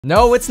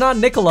No, it's not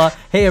Nicola.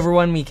 Hey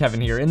everyone, me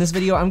Kevin here. In this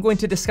video, I'm going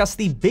to discuss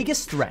the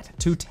biggest threat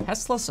to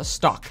Tesla's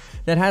stock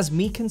that has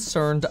me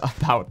concerned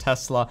about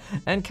Tesla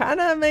and kind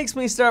of makes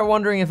me start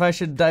wondering if I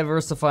should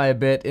diversify a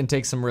bit and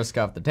take some risk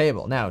off the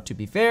table. Now, to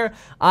be fair,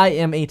 I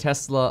am a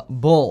Tesla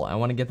bull. I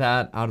want to get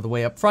that out of the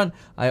way up front.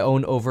 I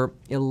own over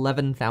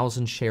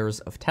 11,000 shares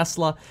of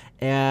Tesla,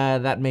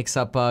 and that makes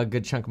up a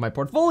good chunk of my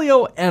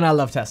portfolio, and I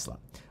love Tesla.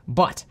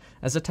 But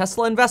as a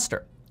Tesla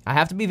investor, I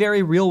have to be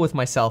very real with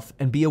myself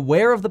and be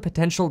aware of the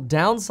potential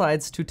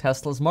downsides to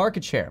Tesla's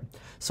market share.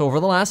 So over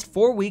the last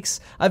 4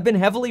 weeks, I've been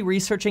heavily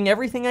researching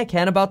everything I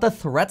can about the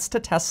threats to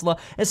Tesla,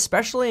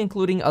 especially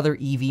including other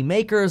EV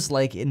makers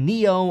like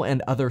NIO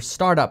and other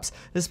startups,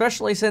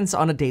 especially since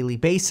on a daily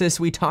basis,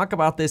 we talk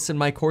about this in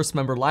my course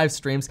member live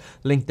streams,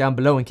 linked down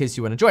below in case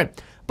you want to join.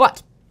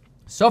 But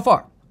so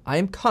far, I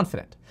am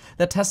confident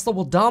that Tesla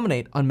will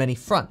dominate on many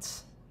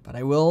fronts, but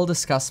I will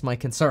discuss my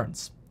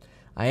concerns.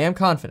 I am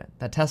confident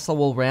that Tesla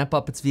will ramp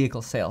up its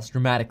vehicle sales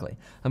dramatically.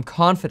 I'm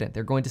confident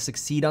they're going to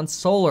succeed on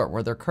solar,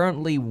 where they're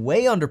currently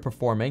way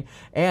underperforming,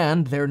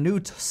 and their new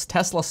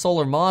Tesla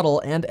solar model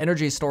and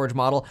energy storage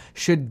model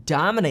should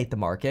dominate the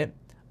market.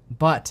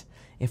 But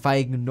if I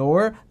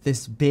ignore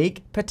this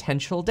big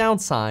potential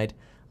downside,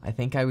 I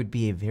think I would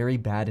be a very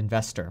bad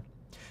investor.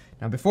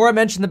 Now, before I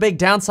mention the big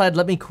downside,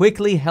 let me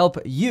quickly help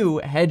you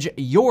hedge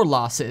your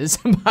losses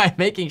by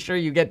making sure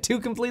you get 2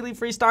 completely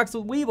free stocks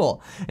with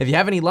Webull. If you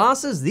have any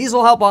losses, these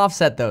will help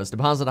offset those.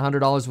 Deposit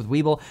 $100 with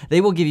Webull.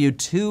 They will give you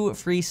 2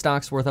 free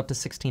stocks worth up to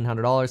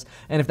 $1,600.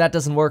 And if that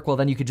doesn't work, well,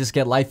 then you could just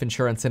get life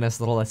insurance in as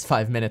little as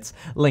 5 minutes.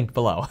 Link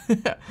below.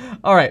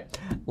 All right,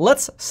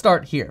 let's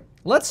start here.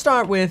 Let's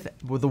start with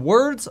the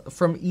words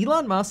from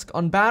Elon Musk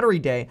on Battery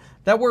Day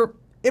that were,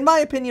 in my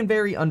opinion,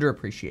 very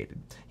underappreciated.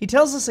 He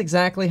tells us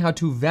exactly how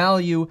to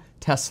value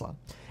Tesla.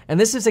 And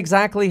this is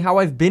exactly how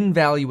I've been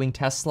valuing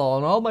Tesla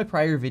on all my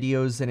prior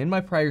videos and in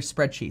my prior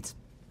spreadsheets.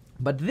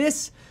 But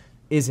this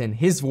is in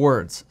his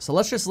words. So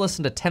let's just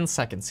listen to 10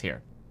 seconds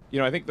here. You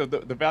know, I think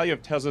the value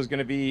of Tesla is going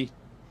to be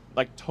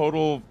like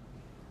total,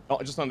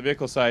 just on the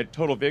vehicle side,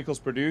 total vehicles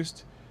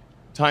produced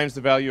times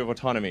the value of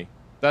autonomy.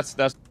 That's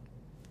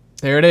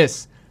There it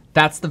is.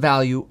 That's the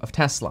value of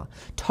Tesla.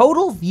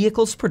 Total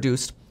vehicles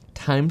produced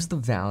times the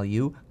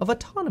value of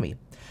autonomy.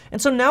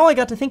 And so now I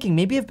got to thinking,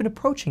 maybe I've been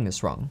approaching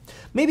this wrong.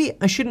 Maybe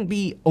I shouldn't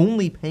be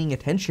only paying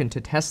attention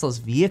to Tesla's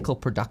vehicle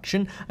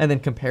production and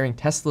then comparing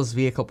Tesla's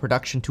vehicle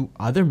production to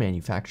other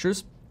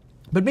manufacturers.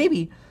 But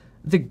maybe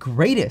the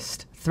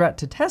greatest threat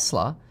to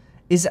Tesla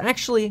is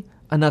actually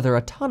another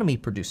autonomy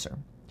producer.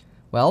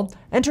 Well,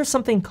 enter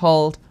something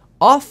called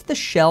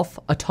off-the-shelf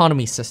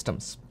autonomy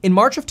systems. In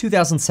March of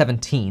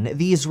 2017,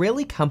 the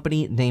Israeli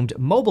company named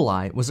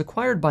Mobileye was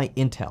acquired by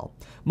Intel.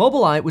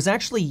 Mobileye was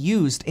actually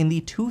used in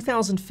the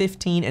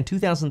 2015 and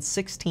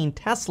 2016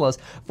 Teslas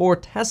for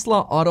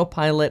Tesla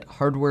Autopilot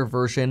hardware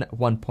version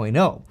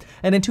 1.0.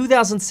 And in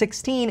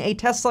 2016, a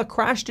Tesla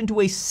crashed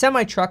into a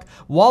semi-truck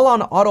while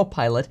on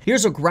autopilot.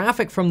 Here's a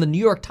graphic from the New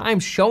York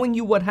Times showing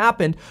you what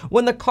happened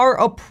when the car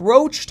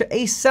approached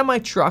a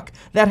semi-truck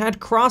that had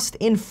crossed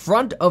in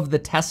front of the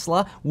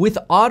Tesla with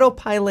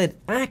autopilot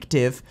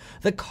active.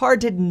 The car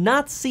did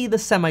not see the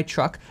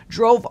semi-truck,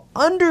 drove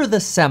under the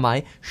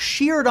semi,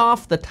 sheared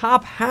off the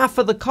top half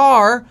of the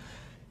car,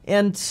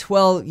 and,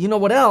 well, you know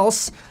what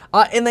else,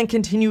 and then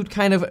continued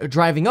kind of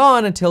driving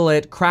on until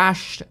it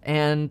crashed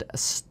and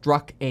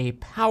struck a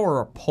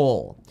power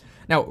pole.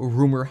 Now,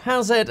 rumor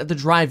has it, the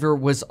driver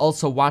was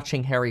also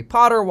watching Harry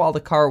Potter while the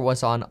car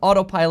was on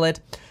autopilot,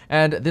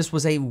 and this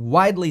was a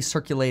widely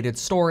circulated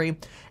story.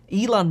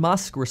 Elon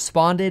Musk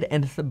responded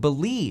and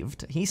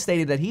he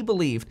stated that he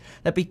believed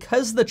that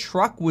because the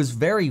truck was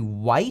very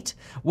white,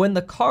 when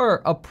the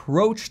car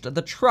approached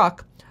the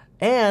truck,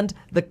 and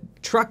the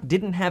truck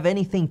didn't have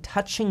anything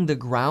touching the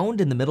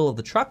ground in the middle of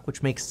the truck,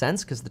 which makes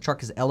sense because the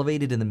truck is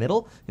elevated in the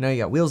middle. You know,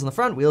 you got wheels in the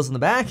front, wheels in the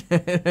back,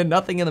 and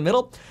nothing in the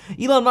middle.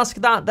 Elon Musk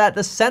thought that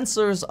the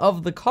sensors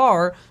of the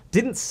car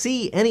didn't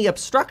see any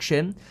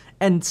obstruction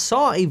and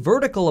saw a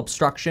vertical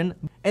obstruction,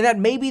 and that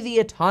maybe the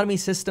autonomy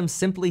system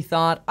simply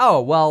thought, oh,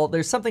 well,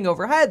 there's something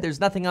overhead, there's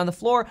nothing on the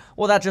floor,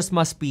 well, that just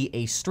must be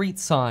a street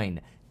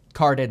sign.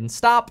 Car didn't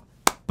stop,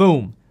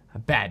 boom, a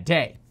bad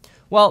day.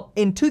 Well,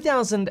 in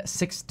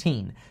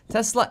 2016,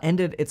 Tesla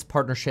ended its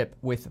partnership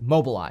with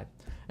Mobileye.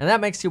 And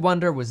that makes you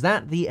wonder, was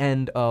that the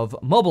end of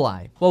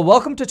Mobileye? Well,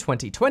 welcome to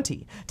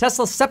 2020.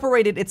 Tesla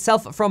separated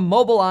itself from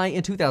Mobileye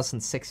in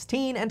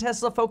 2016, and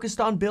Tesla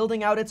focused on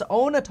building out its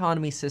own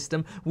autonomy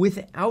system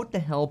without the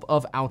help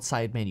of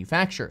outside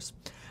manufacturers.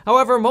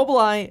 However,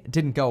 Mobileye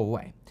didn't go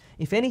away.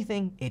 If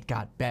anything, it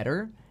got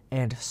better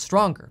and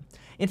stronger.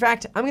 In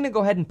fact, I'm gonna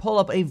go ahead and pull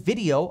up a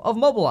video of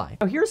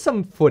Mobileye. Now here's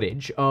some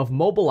footage of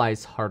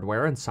Mobileye's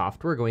hardware and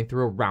software going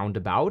through a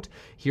roundabout.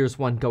 Here's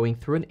one going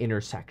through an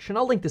intersection.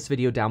 I'll link this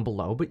video down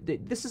below, but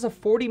this is a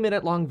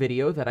 40-minute long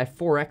video that I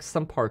 4X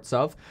some parts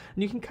of,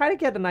 and you can kind of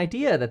get an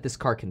idea that this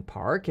car can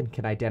park and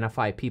can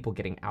identify people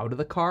getting out of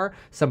the car,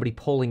 somebody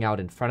pulling out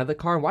in front of the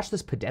car, and watch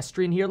this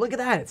pedestrian here. Look at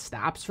that, it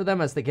stops for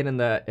them as they get in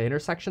the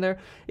intersection there.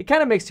 It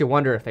kind of makes you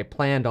wonder if they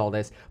planned all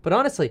this, but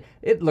honestly,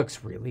 it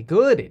looks really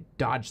good. It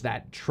dodged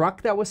that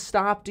truck that was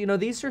stopped. You know,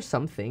 these are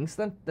some things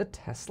that the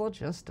Tesla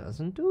just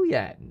doesn't do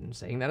yet. I'm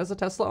saying that as a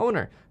Tesla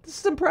owner. This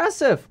is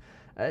impressive.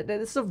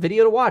 This is a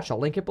video to watch. I'll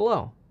link it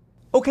below.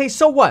 Okay,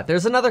 so what?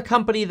 There's another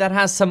company that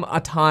has some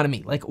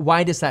autonomy. Like,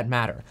 why does that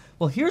matter?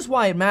 Well, here's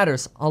why it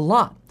matters a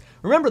lot.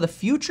 Remember, the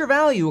future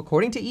value,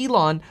 according to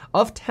Elon,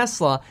 of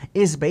Tesla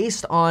is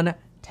based on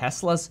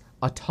Tesla's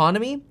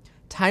autonomy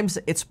times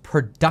its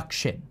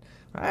production.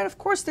 Right? Of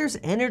course, there's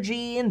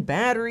energy and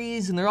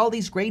batteries, and there are all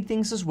these great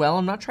things as well.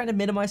 I'm not trying to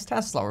minimize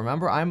Tesla.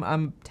 Remember,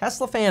 I'm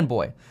Tesla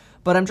fanboy,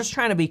 but I'm just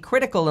trying to be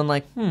critical and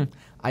like,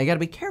 I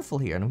gotta be careful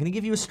here. And I'm gonna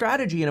give you a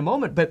strategy in a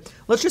moment, but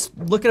let's just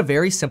look at a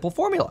very simple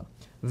formula.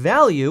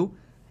 Value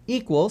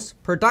equals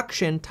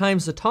production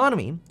times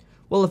autonomy.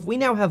 Well, if we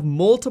now have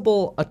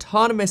multiple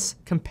autonomous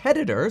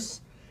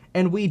competitors,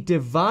 and we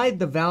divide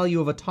the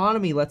value of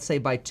autonomy, let's say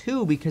by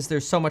 2 because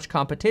there's so much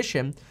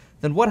competition,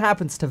 then what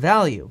happens to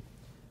value?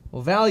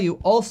 Well, value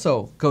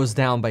also goes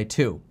down by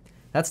 2.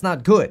 That's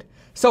not good.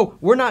 So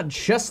we're not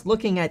just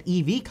looking at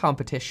EV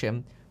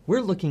competition,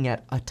 we're looking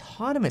at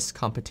autonomous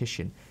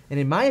competition. And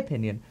in my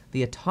opinion,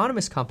 the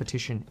autonomous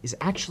competition is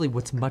actually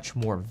what's much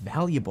more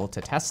valuable to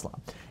Tesla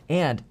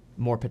and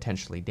more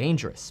potentially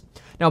dangerous.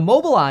 Now,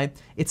 Mobileye,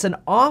 it's an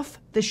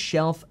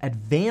off-the-shelf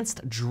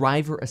advanced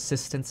driver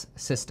assistance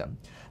system.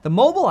 The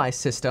Mobileye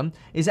system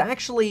is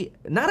actually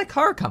not a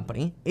car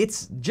company,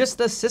 it's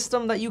just a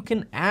system that you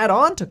can add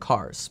on to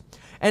cars.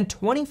 And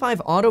 25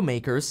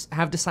 automakers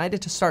have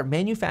decided to start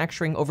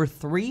manufacturing over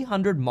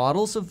 300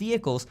 models of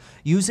vehicles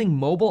using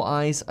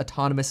Mobileye's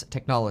autonomous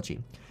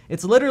technology.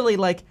 It's literally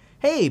like,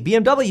 hey,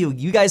 BMW,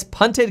 you guys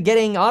punted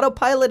getting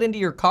autopilot into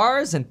your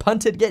cars and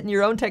punted getting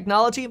your own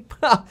technology?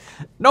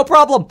 No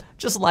problem,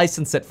 just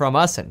license it from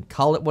us and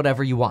call it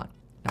whatever you want.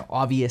 Now,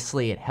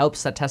 obviously, it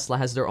helps that Tesla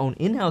has their own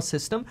in-house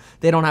system.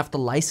 They don't have to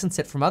license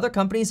it from other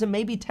companies, and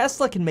maybe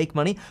Tesla can make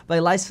money by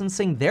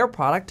licensing their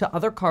product to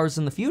other cars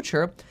in the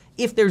future,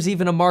 if there's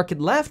even a market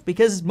left,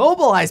 because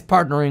Mobileye's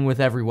partnering with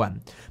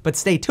everyone. But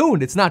stay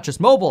tuned, it's not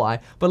just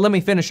Mobileye, but let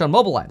me finish on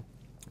Mobileye.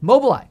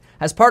 Mobileye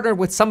has partnered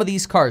with some of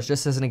these cars,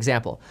 just as an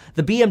example.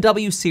 The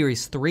BMW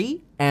Series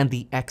 3 and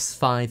the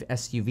X5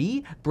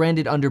 SUV,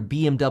 branded under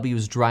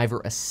BMW's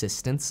driver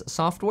assistance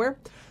software.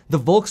 The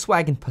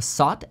Volkswagen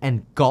Passat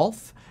and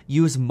Golf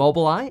use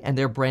Mobileye, and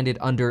they're branded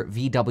under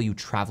VW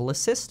Travel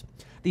Assist.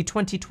 The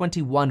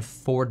 2021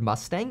 Ford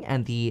Mustang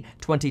and the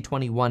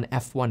 2021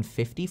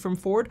 F-150 from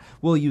Ford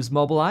will use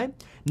Mobileye.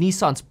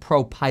 Nissan's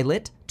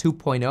ProPilot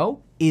 2.0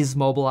 is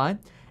Mobileye.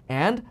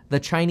 And the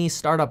Chinese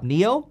startup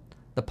NIO,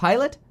 the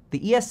Pilot, the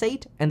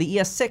ES8, and the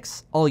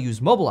ES6 all use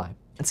Mobileye.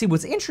 And see,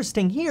 what's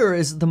interesting here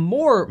is the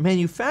more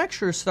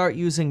manufacturers start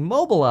using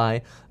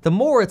Mobileye, the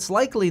more it's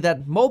likely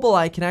that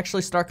Mobileye can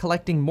actually start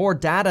collecting more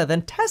data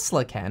than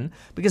Tesla can,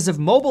 because if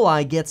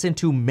Mobileye gets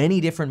into many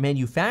different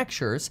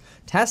manufacturers,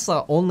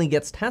 Tesla only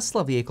gets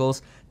Tesla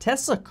vehicles,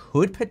 Tesla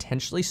could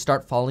potentially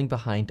start falling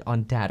behind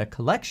on data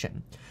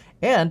collection.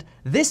 And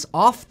this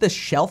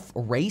off-the-shelf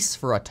race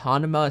for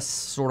autonomous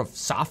sort of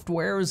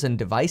softwares and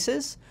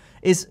devices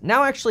is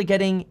now actually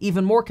getting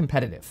even more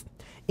competitive.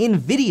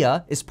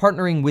 NVIDIA is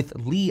partnering with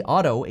Li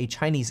Auto, a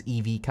Chinese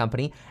EV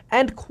company,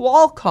 and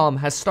Qualcomm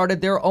has started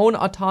their own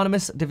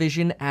autonomous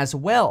division as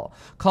well,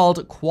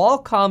 called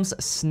Qualcomm's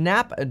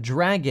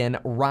Snapdragon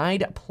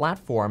Ride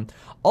Platform,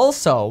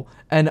 also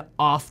an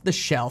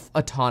off-the-shelf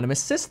autonomous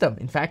system.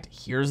 In fact,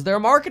 here's their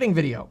marketing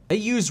video. They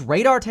use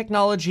radar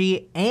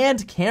technology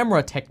and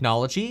camera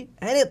technology,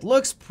 and it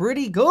looks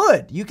pretty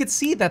good. You could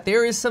see that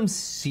there is some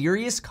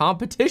serious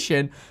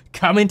competition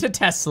coming to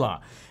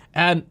Tesla.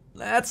 And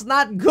that's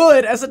not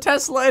good as a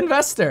Tesla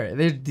investor.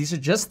 These are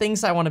just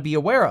things I want to be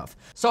aware of.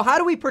 So how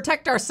do we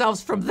protect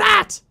ourselves from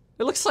that?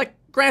 It looks like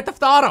Grand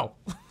Theft Auto.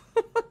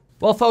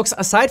 Well, folks,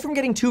 aside from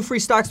getting 2 free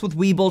stocks with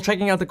Webull,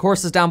 checking out the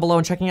courses down below,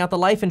 and checking out the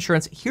life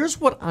insurance, here's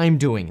what I'm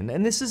doing.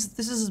 And this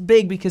is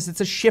big because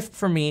it's a shift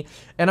for me.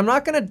 And I'm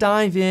not gonna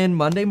dive in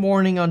Monday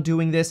morning on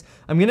doing this.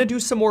 I'm gonna do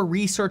some more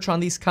research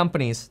on these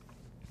companies.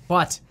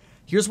 But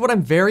here's what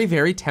I'm very,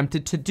 very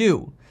tempted to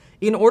do.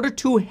 In order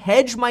to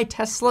hedge my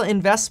Tesla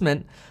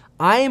investment,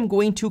 I am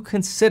going to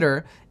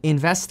consider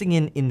investing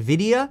in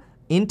NVIDIA,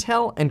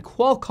 Intel, and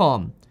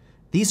Qualcomm.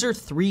 These are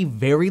 3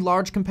 very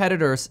large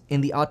competitors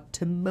in the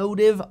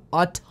automotive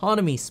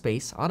autonomy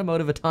space.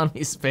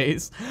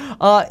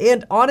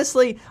 And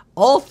honestly,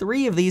 all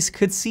 3 of these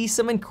could see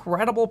some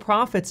incredible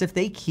profits if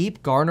they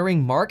keep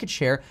garnering market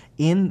share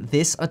in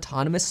this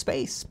autonomous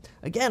space.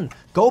 Again,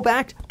 go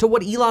back to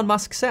what Elon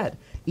Musk said.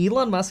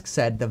 Elon Musk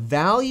said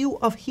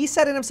he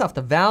said it himself,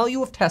 the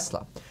value of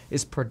Tesla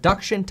is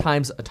production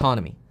times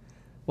autonomy.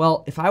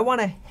 Well, if I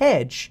want to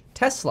hedge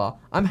Tesla,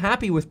 I'm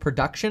happy with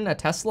production at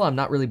Tesla. I'm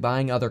not really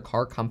buying other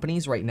car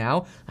companies right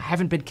now. I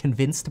haven't been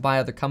convinced to buy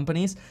other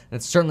companies, and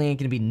it certainly ain't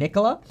going to be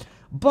Nikola.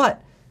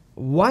 But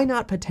why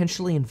not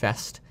potentially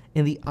invest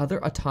in the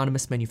other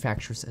autonomous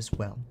manufacturers as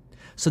well?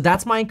 So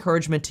that's my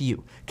encouragement to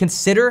you.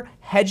 Consider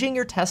hedging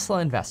your Tesla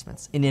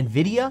investments in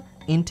NVIDIA,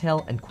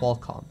 Intel, and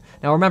Qualcomm.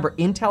 Now remember,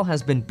 Intel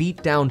has been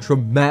beat down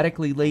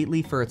dramatically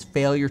lately for its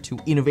failure to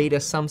innovate,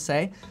 as some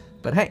say.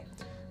 But hey,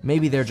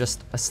 maybe they're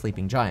just a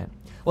sleeping giant.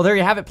 Well, there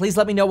you have it. Please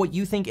let me know what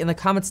you think in the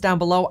comments down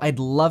below. I'd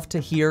love to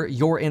hear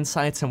your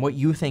insights and what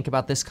you think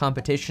about this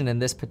competition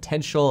and this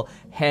potential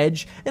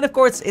hedge. And of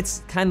course, it's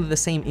kind of the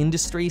same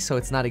industry, so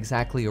it's not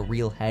exactly a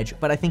real hedge,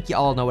 but I think you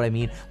all know what I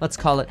mean. Let's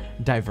call it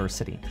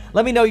diversity.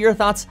 Let me know your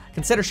thoughts.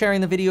 Consider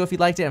sharing the video if you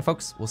liked it, and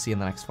folks, we'll see you in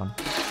the next one.